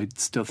it? Do I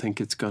still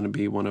think it's going to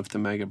be one of the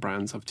mega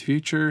brands of the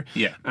future?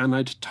 Yeah. And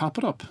I'd top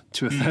it up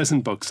to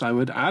 1,000 bucks. I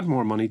would add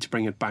more money to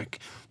bring it back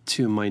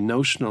to my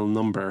notional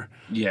number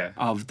Yeah.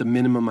 of the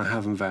minimum I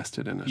have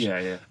invested in it.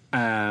 Yeah.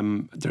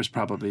 There's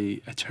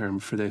probably a term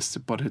for this,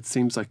 but it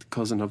seems like the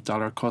cousin of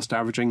dollar cost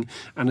averaging,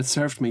 and it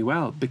served me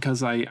well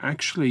because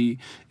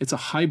it's a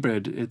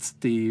hybrid. It's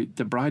the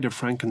Bride of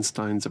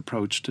Frankenstein's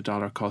approach to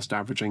dollar cost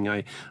averaging.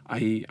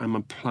 I'm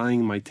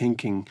applying my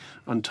thinking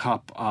on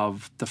top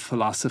of the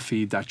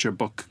philosophy that your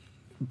book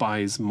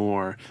buys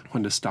more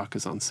when the stock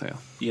is on sale.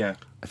 Yeah.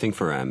 I think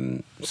for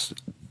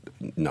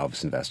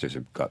novice investors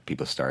or got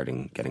people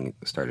getting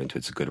started into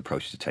it, it's a good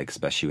approach to take,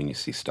 especially when you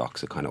see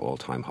stocks at kind of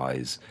all-time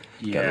highs.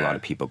 You get a lot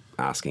of people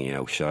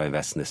asking, should I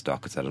invest in this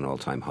stock? It's at an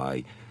all-time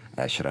high.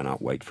 Should I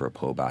not wait for a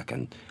pullback?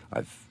 And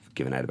I've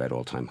given out about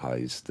all-time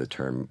highs, the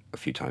term, a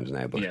few times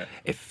now. But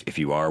if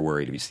you are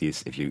worried,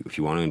 if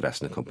you want to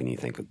invest in a company, you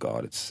think, oh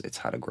God, it's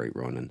had a great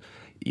run,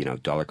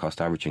 and dollar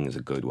cost averaging is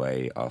a good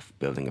way of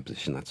building a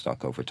position in that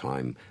stock over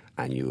time,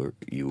 and you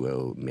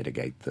will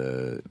mitigate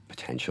the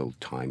potential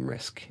time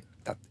risk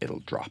that it'll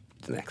drop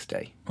the next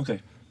day. Okay,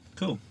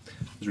 cool.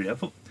 That was really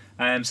helpful.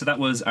 So that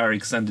was our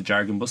extended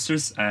Jargon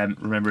Busters.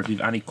 Remember, if you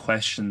have any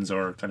questions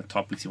or kind of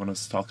topics you want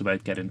us to talk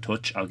about, get in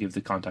touch. I'll give the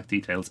contact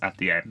details at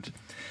the end.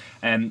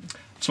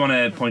 Just want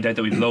to point out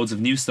that we've loads of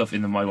new stuff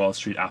in the My Wall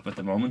Street app at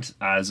the moment.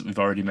 As we've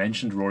already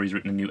mentioned, Rory's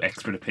written a new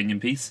expert opinion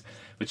piece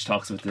which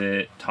talks about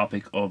the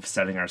topic of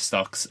selling our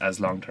stocks as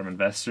long-term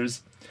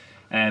investors.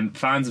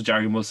 Fans of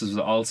Jargon Busters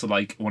will also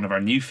like one of our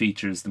new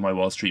features, the My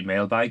Wall Street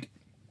mailbag.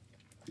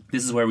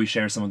 This is where we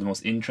share some of the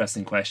most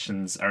interesting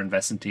questions our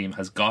investing team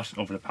has got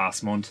over the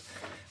past month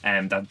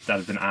that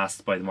have been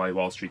asked by the My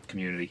Wall Street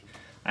community.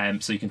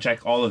 So you can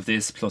check all of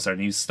this plus our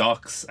new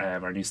stocks,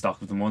 our new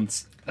stock of the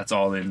month. That's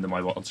all in the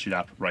My Wall Street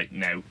app right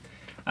now.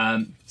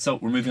 So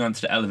we're moving on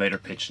to the elevator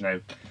pitch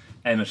now.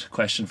 Emmett,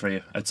 question for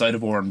you. Outside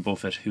of Warren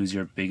Buffett, who's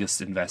your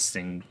biggest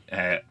investing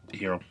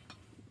hero?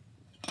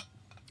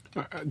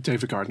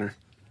 David Gardner.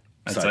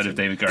 outside of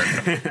David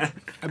Gardner.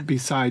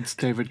 Besides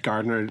David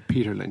Gardner,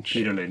 Peter Lynch.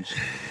 Peter Lynch,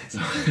 so,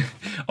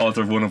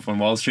 author of One Up on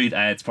Wall Street.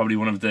 It's probably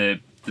one of the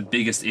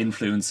biggest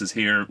influences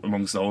here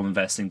amongst the whole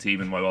investing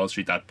team in My Wall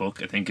Street, that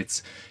book. I think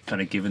it's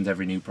kind of given to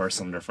every new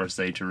person on their first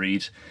day to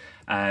read.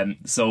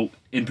 So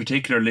in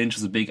particular, Lynch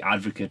was a big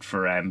advocate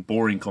for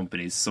boring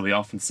companies. So he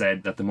often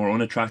said that the more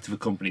unattractive a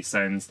company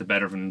sounds, the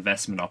better of an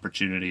investment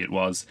opportunity it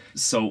was.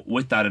 So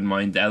with that in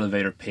mind, the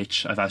elevator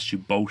pitch I've asked you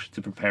both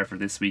to prepare for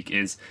this week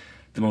is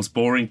the most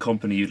boring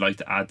company you'd like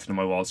to add to the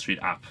My Wall Street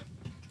app.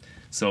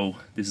 So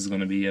this is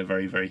going to be a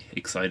very, very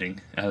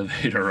exciting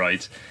elevator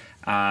ride.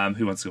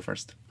 Who wants to go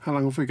first? How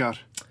long have we got?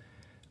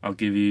 I'll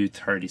give you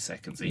 30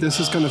 seconds each. This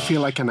is going to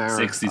feel like an hour.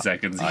 60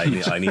 seconds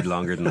each. I need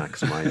longer than that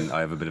because I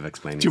have a bit of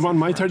explaining. Do you want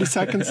my 30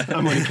 seconds?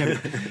 I'm only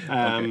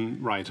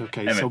kidding. Right,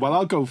 okay. Emmett. So, well,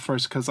 I'll go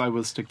first because I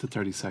will stick to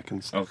 30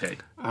 seconds. Okay.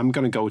 I'm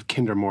going to go with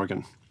Kinder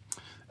Morgan,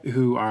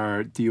 who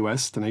are the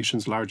US, the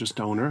nation's largest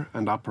owner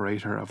and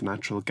operator of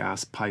natural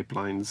gas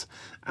pipelines.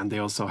 And they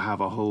also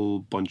have a whole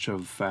bunch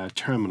of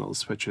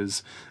terminals, which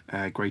is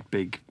great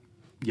big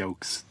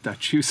yokes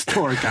that you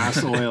store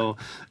gas, oil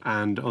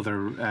and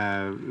other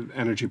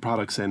energy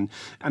products in.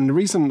 And the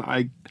reason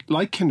I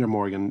like Kinder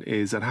Morgan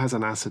is it has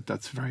an asset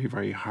that's very,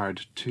 very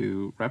hard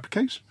to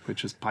replicate,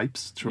 which is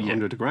pipes through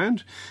under the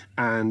ground.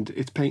 And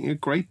it's paying a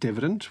great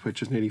dividend,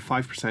 which is nearly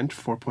 5%,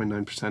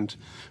 4.9%,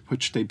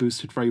 which they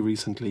boosted very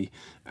recently.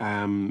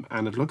 And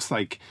it looks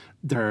like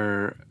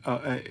their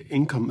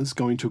income is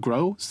going to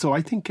grow. So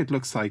I think it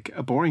looks like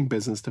a boring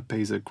business that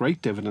pays a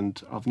great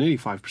dividend of nearly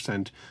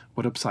 5%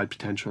 with upside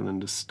potential in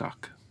the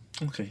stock.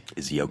 Okay.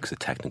 Is yolks a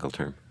technical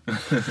term?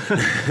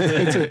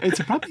 It's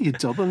probably a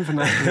Dublin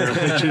vernacular,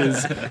 which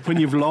is when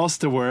you've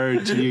lost a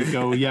word, you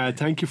go, yeah,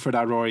 thank you for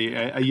that, Rory.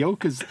 A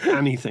yoke is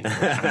anything.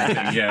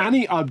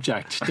 Any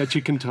object that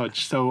you can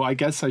touch. So I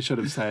guess I should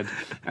have said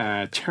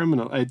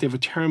terminal. They have a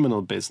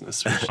terminal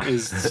business, which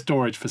is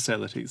storage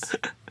facilities.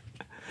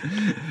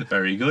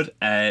 Very good.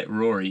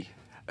 Rory.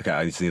 Okay,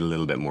 I just need a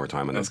little bit more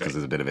time on this because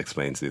there's a bit of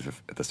explain to do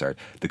at the start.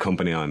 The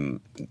company I'm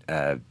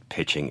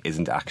pitching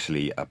isn't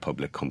actually a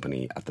public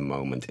company at the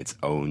moment. It's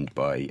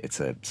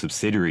a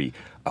subsidiary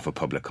of a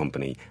public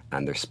company,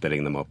 and they're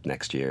splitting them up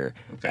next year.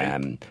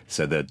 Okay.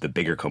 So the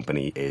bigger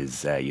company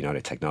is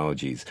United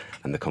Technologies,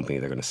 and the company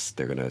they're going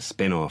to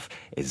spin off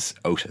is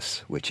Otis,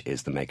 which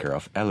is the maker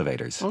of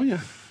elevators. Oh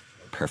yeah.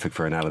 Perfect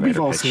for an elevator We've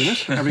all pitch. seen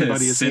it.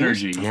 Everybody has seen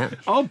Synergy. it. Yeah.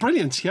 Oh,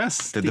 brilliant.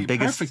 Yes. They're the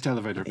biggest, perfect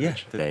elevator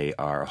pitch. They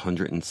are a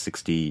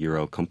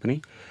 160-year-old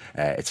company.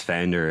 Its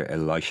founder,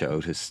 Elisha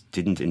Otis,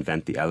 didn't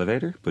invent the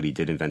elevator, but he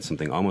did invent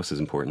something almost as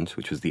important,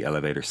 which was the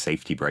elevator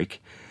safety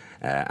brake.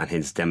 And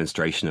his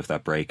demonstration of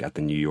that brake at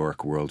the New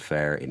York World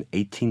Fair in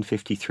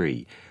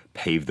 1853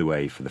 paved the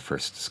way for the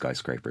first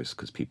skyscrapers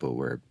because people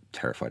were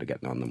terrified of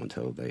getting on them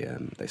until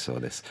they saw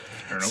this.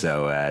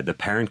 So the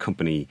parent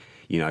company,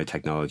 United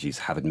Technologies,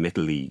 have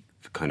admittedly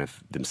kind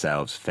of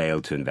themselves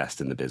failed to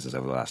invest in the business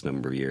over the last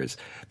number of years.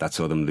 That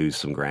saw them lose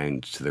some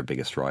ground to their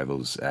biggest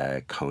rivals,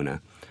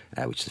 Kona,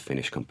 which is a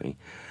Finnish company.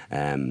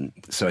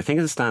 So I think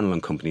as a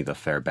standalone company, they'll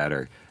fare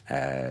better.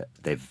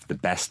 They've the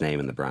best name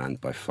in the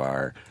brand by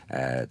far.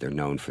 They're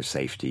known for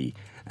safety.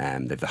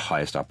 They've the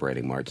highest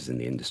operating margins in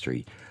the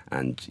industry.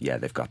 And yeah,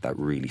 they've got that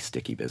really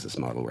sticky business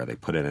model where they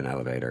put in an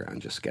elevator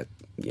and just get,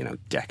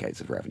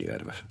 decades of revenue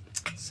out of it.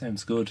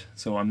 Sounds good.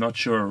 So I'm not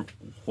sure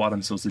what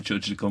I'm supposed to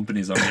judge the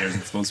companies on here. Is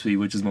it supposed to be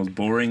which is most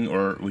boring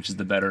or which is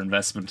the better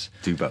investment?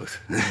 Do both.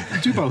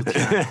 Do both,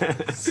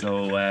 yeah.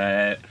 So,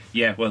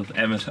 well,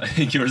 Emmett, I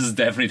think yours is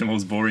definitely the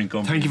most boring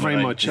company. Thank you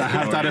very much. I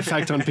have that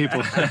effect on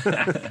people.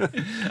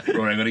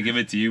 Rory, I'm going to give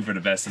it to you for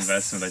the best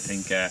investment. I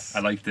think I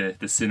like the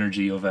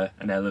synergy of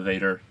an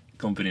elevator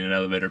company and an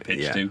elevator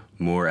pitch too.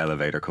 More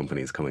elevator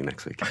companies coming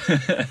next week.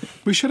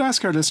 We should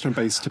ask our listener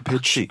base to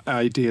pitch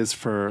ideas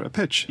for a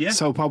pitch. Yeah.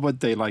 So what would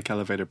they like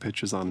elevator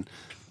pitches on?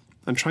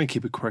 And try and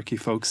keep it quirky,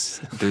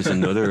 folks. There's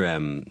another,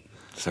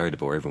 sorry to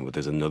bore everyone, but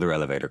there's another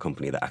elevator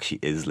company that actually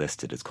is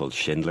listed. It's called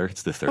Schindler.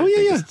 It's the third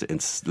biggest.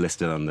 It's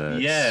listed on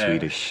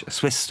the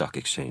Swiss Stock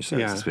Exchange. So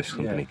it's a Swiss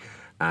company. Yeah.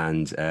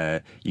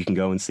 And you can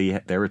go and see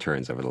their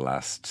returns over the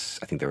last,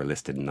 I think they were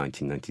listed in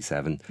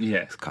 1997.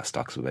 Yeah.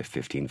 Stocks were about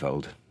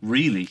 15-fold.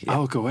 Really? Yeah.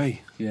 Oh, go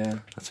away. Yeah.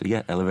 That's what you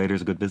get.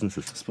 Elevators are good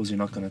businesses. I suppose you're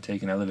not going to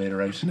take an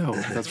elevator out. No,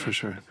 that's for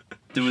sure.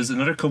 There was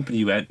another company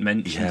you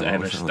mentioned,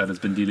 Emmett, that has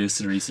been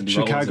delisted recently.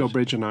 Chicago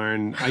Bridge and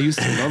Iron. I used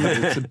to love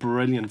it. It's a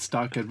brilliant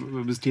stock. It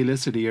was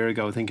delisted a year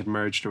ago. I think it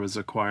merged or was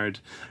acquired.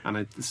 And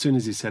as soon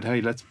as he said, hey,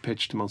 let's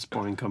pitch the most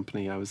boring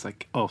company, I was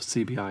like, oh,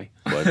 CBI.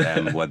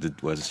 What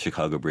does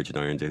Chicago Bridge and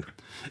Iron do?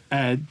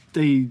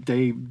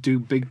 They do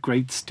big,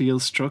 great steel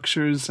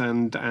structures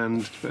and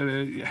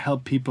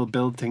help people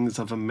build things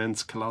of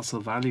immense,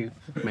 colossal value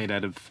made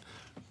out of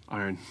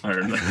iron.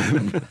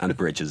 And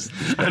bridges.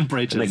 And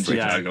bridges,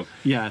 Chicago.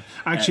 Yeah.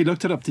 I actually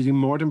looked it up. They do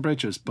more than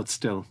bridges, but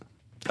still.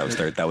 That was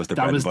their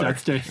bread and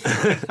butter.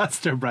 That's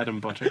their bread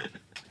and butter.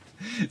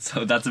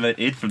 So that's about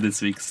it from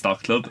this week's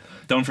Stock Club.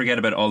 Don't forget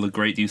about all the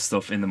great new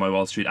stuff in the My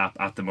Wall Street app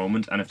at the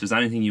moment. And if there's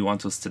anything you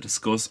want us to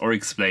discuss or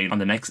explain on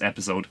the next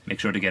episode, make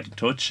sure to get in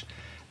touch.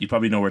 You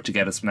probably know where to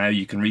get us now.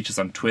 You can reach us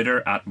on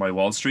Twitter at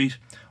MyWallStreet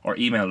or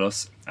email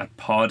us at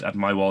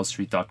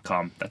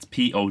pod@mywallstreet.com. That's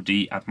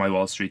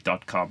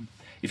pod@mywallstreet.com.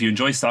 If you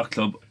enjoy Stock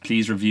Club,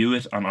 please review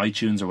it on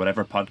iTunes or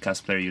whatever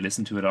podcast player you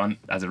listen to it on,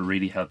 as it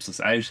really helps us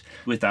out.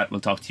 With that, we'll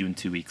talk to you in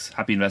 2 weeks.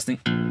 Happy investing.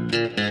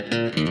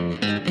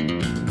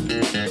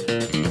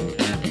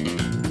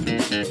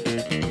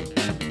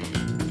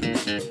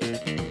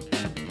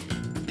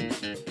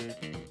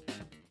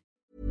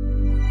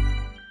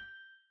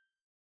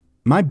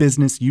 My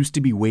business used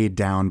to be weighed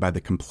down by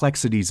the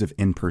complexities of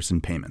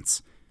in-person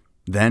payments.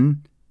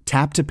 Then,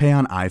 Tap to Pay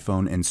on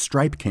iPhone and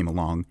Stripe came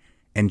along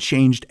and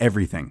changed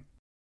everything.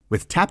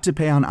 With Tap to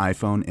Pay on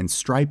iPhone and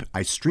Stripe,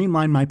 I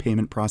streamlined my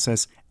payment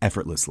process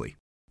effortlessly.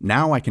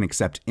 Now I can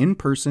accept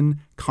in-person,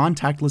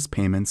 contactless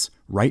payments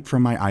right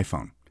from my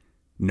iPhone.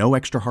 No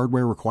extra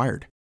hardware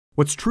required.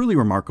 What's truly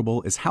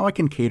remarkable is how I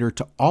can cater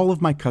to all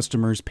of my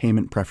customers'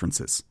 payment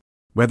preferences.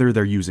 Whether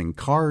they're using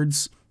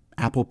cards,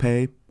 Apple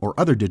Pay, or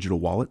other digital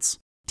wallets,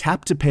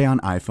 Tap to Pay on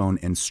iPhone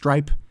and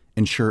Stripe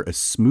ensure a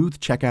smooth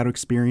checkout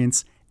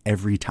experience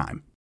every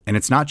time. And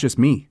it's not just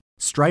me.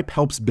 Stripe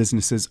helps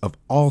businesses of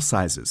all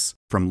sizes,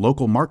 from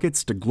local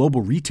markets to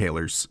global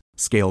retailers,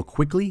 scale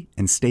quickly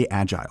and stay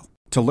agile.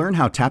 To learn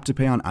how Tap to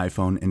Pay on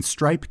iPhone and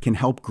Stripe can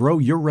help grow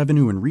your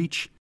revenue and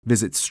reach,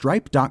 visit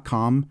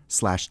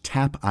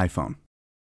stripe.com/tapiphone.